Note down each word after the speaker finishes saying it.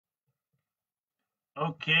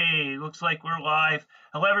Okay, looks like we're live.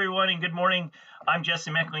 Hello, everyone, and good morning. I'm Jesse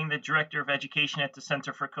Meckling, the Director of Education at the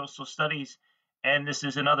Center for Coastal Studies, and this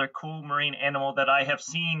is another cool marine animal that I have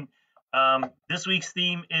seen. This week's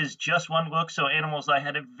theme is just one look, so animals I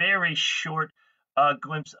had a very short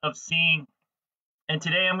glimpse of seeing. And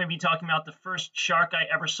today I'm going to be talking about the first shark I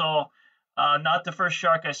ever saw. Not the first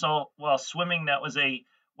shark I saw while swimming, that was a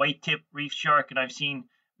white tip reef shark, and I've seen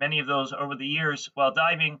many of those over the years while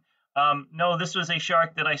diving. No, this was a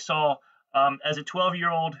shark that I saw as a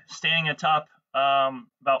 12-year-old standing atop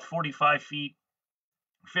about 45 feet,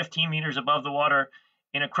 15 meters above the water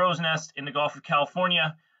in a crow's nest in the Gulf of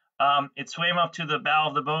California. It swam up to the bow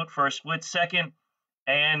of the boat for a split second,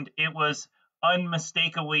 and it was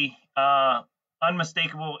unmistakably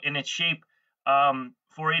unmistakable in its shape,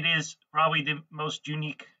 for it is probably the most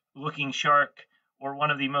unique looking shark, or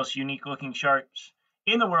one of the most unique looking sharks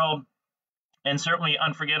in the world, and certainly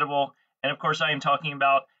unforgettable. And of course, I am talking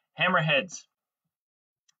about hammerheads.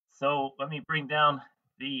 So let me bring down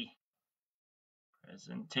the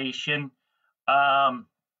presentation. Um,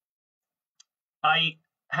 I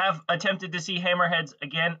have attempted to see hammerheads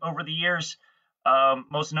again over the years,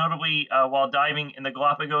 most notably while diving in the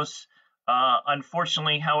Galapagos.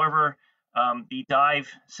 Unfortunately, however, the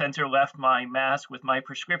dive center left my mask with my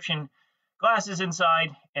prescription glasses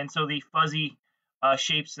inside, and so the fuzzy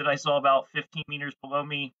shapes that I saw about 15 meters below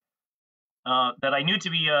me, that I knew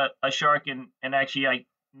to be a shark, and actually I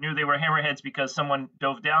knew they were hammerheads because someone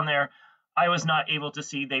dove down there, I was not able to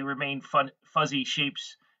see. They remained fuzzy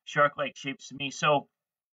shapes, shark-like shapes to me. So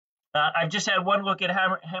I've just had one look at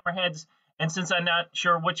hammerheads, and since I'm not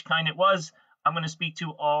sure which kind it was, I'm going to speak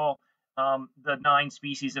to all the 9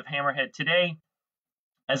 species of hammerhead today.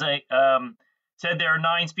 As I said, there are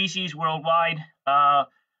 9 species worldwide.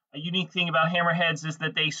 A unique thing about hammerheads is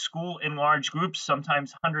that they school in large groups,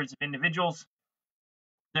 sometimes hundreds of individuals.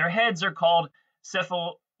 Their heads are called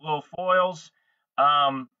cephalofoils,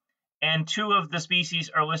 and 2 of the species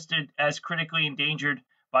are listed as critically endangered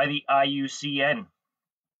by the IUCN.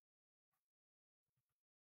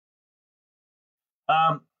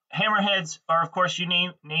 Hammerheads are, of course,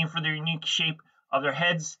 named for their unique shape of their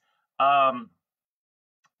heads.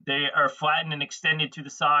 They are flattened and extended to the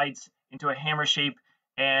sides into a hammer shape,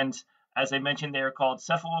 and as I mentioned, they are called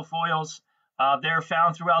cephalofoils. They're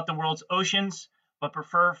found throughout the world's oceans, but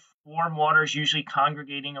prefer warm waters, usually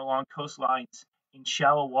congregating along coastlines in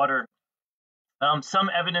shallow water. Some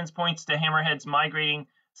evidence points to hammerheads migrating,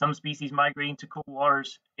 some species migrating to cool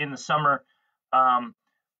waters in the summer,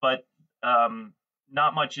 but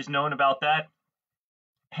not much is known about that.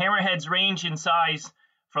 Hammerheads range in size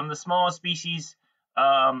from the smallest species,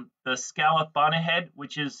 the scallop bonnethead,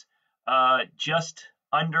 which is just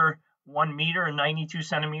under 1 meter and 92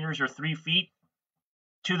 centimeters or 3 feet,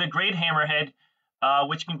 to the great hammerhead,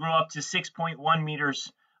 which can grow up to 6.1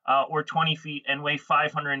 meters or 20 feet and weigh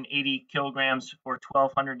 580 kilograms or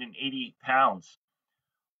 1,280 pounds.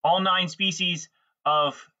 All 9 species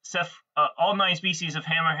of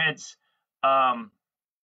hammerheads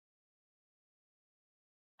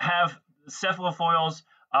have cephalofoils,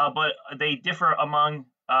 but they differ among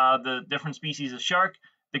the different species of shark.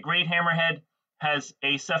 The great hammerhead has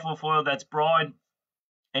a cephalofoil that's broad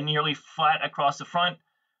and nearly flat across the front.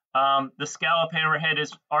 The scallop hammerhead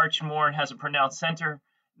is arched more and has a pronounced center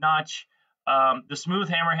notch. The smooth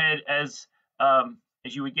hammerhead, as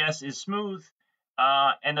you would guess, is smooth,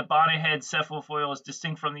 and the bonnethead cephalofoil is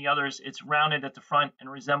distinct from the others. It's rounded at the front and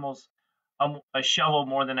resembles a shovel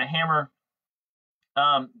more than a hammer.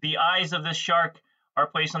 The eyes of this shark are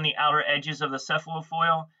placed on the outer edges of the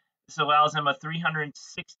cephalofoil. This allows them a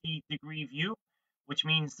 360-degree view, which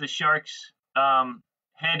means the shark's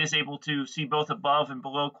head is able to see both above and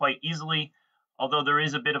below quite easily, although there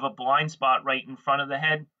is a bit of a blind spot right in front of the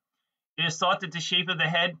head. It is thought that the shape of the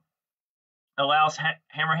head allows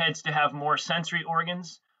hammerheads to have more sensory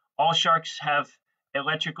organs. All sharks have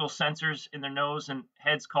electrical sensors in their nose and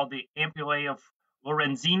heads called the ampullae of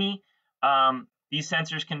Lorenzini. These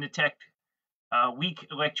sensors can detect weak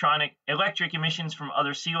electric emissions from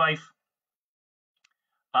other sea life.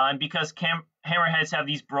 And because hammerheads have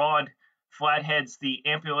these broad, flat heads, the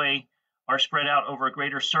ampullae are spread out over a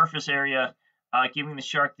greater surface area, giving the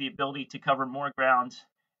shark the ability to cover more ground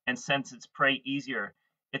and sense its prey easier.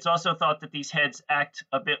 It's also thought that these heads act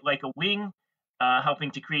a bit like a wing,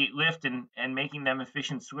 helping to create lift and making them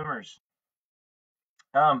efficient swimmers.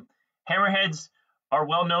 Hammerheads are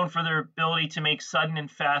well known for their ability to make sudden and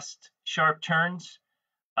fast, sharp turns.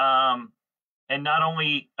 And not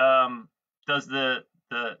only does the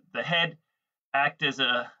head act as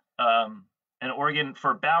an organ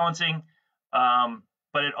for balancing,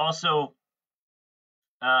 but it also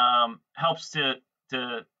helps to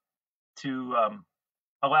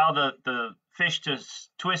allow the fish to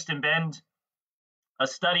twist and bend. A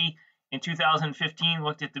study in 2015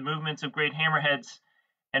 looked at the movements of great hammerheads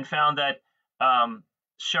and found that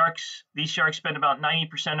these sharks spend about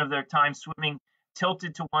 90% of their time swimming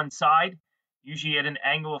tilted to one side, usually at an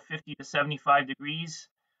angle of 50 to 75 degrees.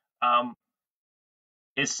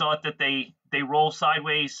 It's thought that they roll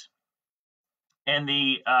sideways, and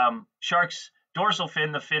the shark's dorsal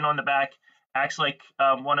fin, the fin on the back, acts like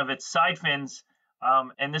one of its side fins,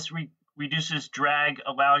 and this reduces drag,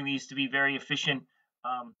 allowing these to be very efficient,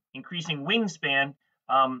 increasing wingspan,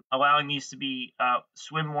 allowing these to be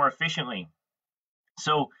swim more efficiently.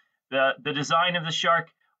 So the design of the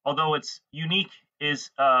shark, although it's unique,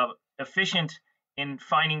 is efficient in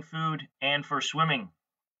finding food and for swimming.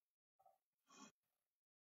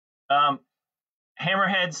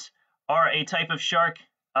 Hammerheads are a type of shark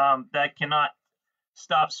that cannot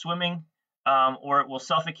stop swimming or it will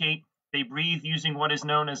suffocate. They breathe using what is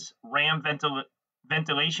known as ram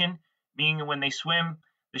ventilation, meaning when they swim,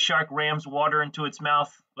 the shark rams water into its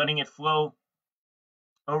mouth, letting it flow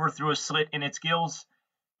over through a slit in its gills.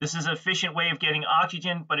 This is an efficient way of getting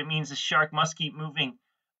oxygen, but it means the shark must keep moving.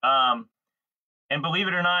 And believe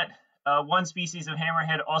it or not, one species of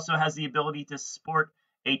hammerhead also has the ability to sport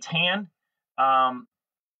a tan.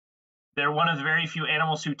 They're one of the very few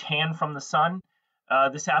animals who tan from the sun.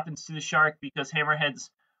 This happens to the shark because hammerheads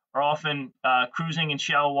are often cruising in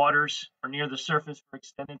shallow waters or near the surface for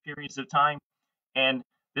extended periods of time. And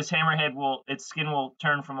this hammerhead its skin will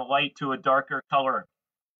turn from a light to a darker color.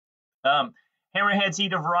 Hammerheads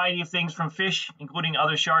eat a variety of things from fish, including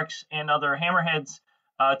other sharks and other hammerheads,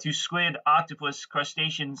 to squid, octopus,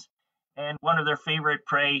 crustaceans, and one of their favorite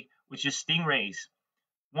prey, which is stingrays.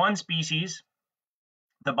 One species,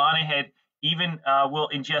 the bonnethead, even will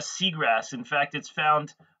ingest seagrass. In fact, it's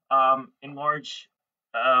found in large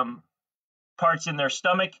parts in their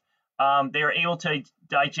stomach. They are able to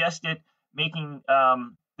digest it, making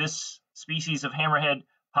this species of hammerhead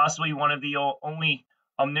possibly one of the only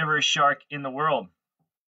omnivorous shark in the world.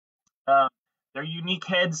 Their unique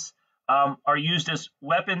heads are used as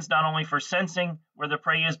weapons, not only for sensing where the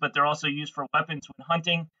prey is, but they're also used for weapons when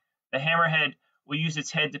hunting. The hammerhead will use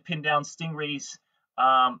its head to pin down stingrays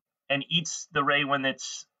and eats the ray when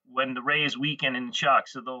the ray is weak and in shock.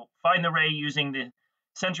 So they'll find the ray using the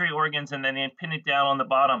sensory organs and then they pin it down on the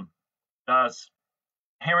bottom.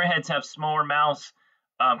 Hammerheads have smaller mouths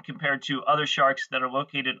compared to other sharks that are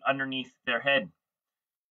located underneath their head.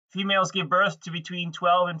 Females give birth to between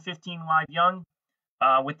 12 and 15 live young,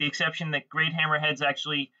 with the exception that great hammerheads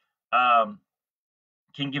actually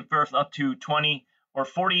can give birth up to 20 or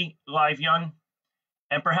 40 live young.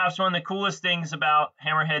 And perhaps one of the coolest things about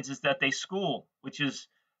hammerheads is that they school, which is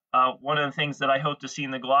one of the things that I hope to see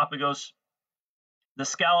in the Galapagos. The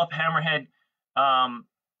scallop hammerhead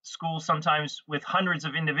schools sometimes with hundreds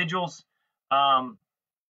of individuals.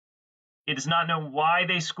 It is not known why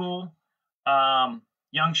they school.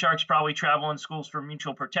 Young sharks probably travel in schools for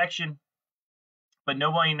mutual protection, but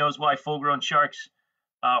nobody knows why full-grown sharks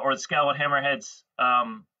or the scallop hammerheads,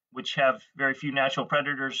 which have very few natural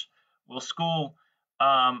predators, will school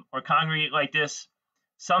or congregate like this.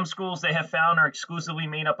 Some schools they have found are exclusively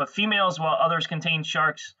made up of females, while others contain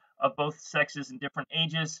sharks of both sexes in different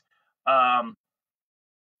ages.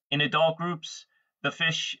 In adult groups, the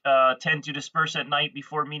fish tend to disperse at night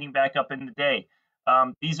before meeting back up in the day.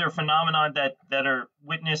 These are phenomena that are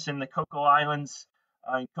witnessed in the Coco Islands,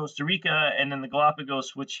 in Costa Rica, and in the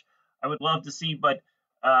Galapagos, which I would love to see, but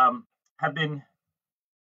have been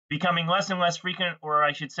becoming less and less frequent, or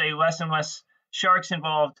I should say less and less sharks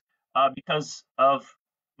involved because of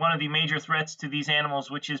one of the major threats to these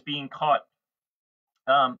animals, which is being caught.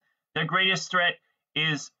 Their greatest threat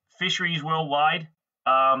is fisheries worldwide.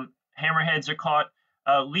 Hammerheads are caught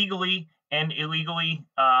legally and illegally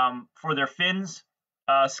for their fins.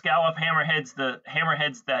 Scallop hammerheads, the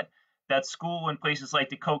hammerheads that school in places like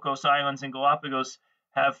the Cocos Islands and Galapagos,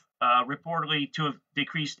 have reportedly to have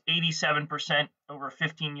decreased 87% over a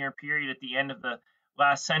 15-year period at the end of the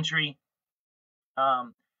last century.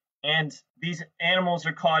 And these animals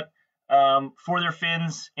are caught for their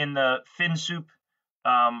fins in the fin soup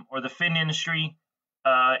or the fin industry.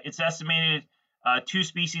 It's estimated two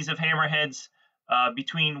species of hammerheads,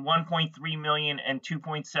 between 1.3 million and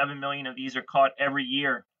 2.7 million of these are caught every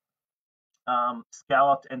year,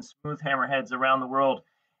 scalloped and smooth hammerheads around the world.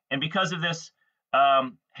 And because of this,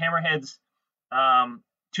 hammerheads,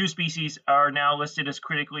 two species are now listed as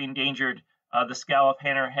critically endangered, the scallop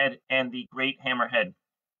hammerhead and the great hammerhead.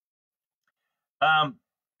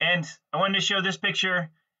 And I wanted to show this picture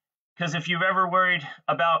because if you've ever worried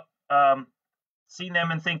about seeing them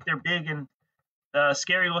and think they're big and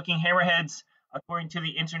scary looking hammerheads, according to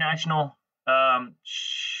the International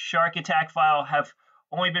Shark Attack File, have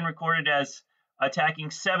only been recorded as attacking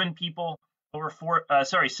 17 people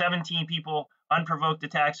unprovoked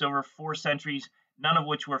attacks over 4 centuries, none of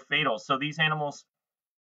which were fatal. So these animals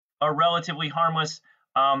are relatively harmless.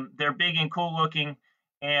 They're big and cool looking,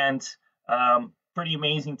 and pretty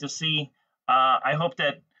amazing to see. I hope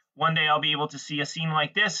that one day I'll be able to see a scene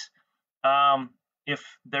like this,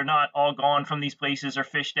 if they're not all gone from these places or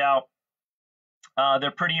fished out.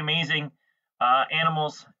 They're pretty amazing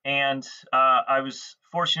animals, and I was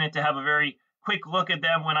fortunate to have a very quick look at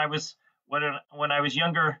them when I was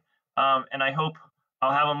younger, and I hope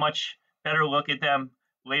I'll have a much better look at them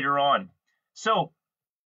later on. So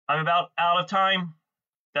I'm about out of time.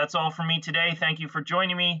 That's all for me today. Thank you for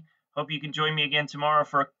joining me. Hope you can join me again tomorrow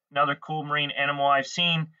for another cool marine animal I've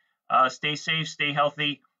seen. Stay safe, stay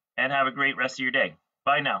healthy, and have a great rest of your day.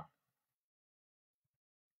 Bye now.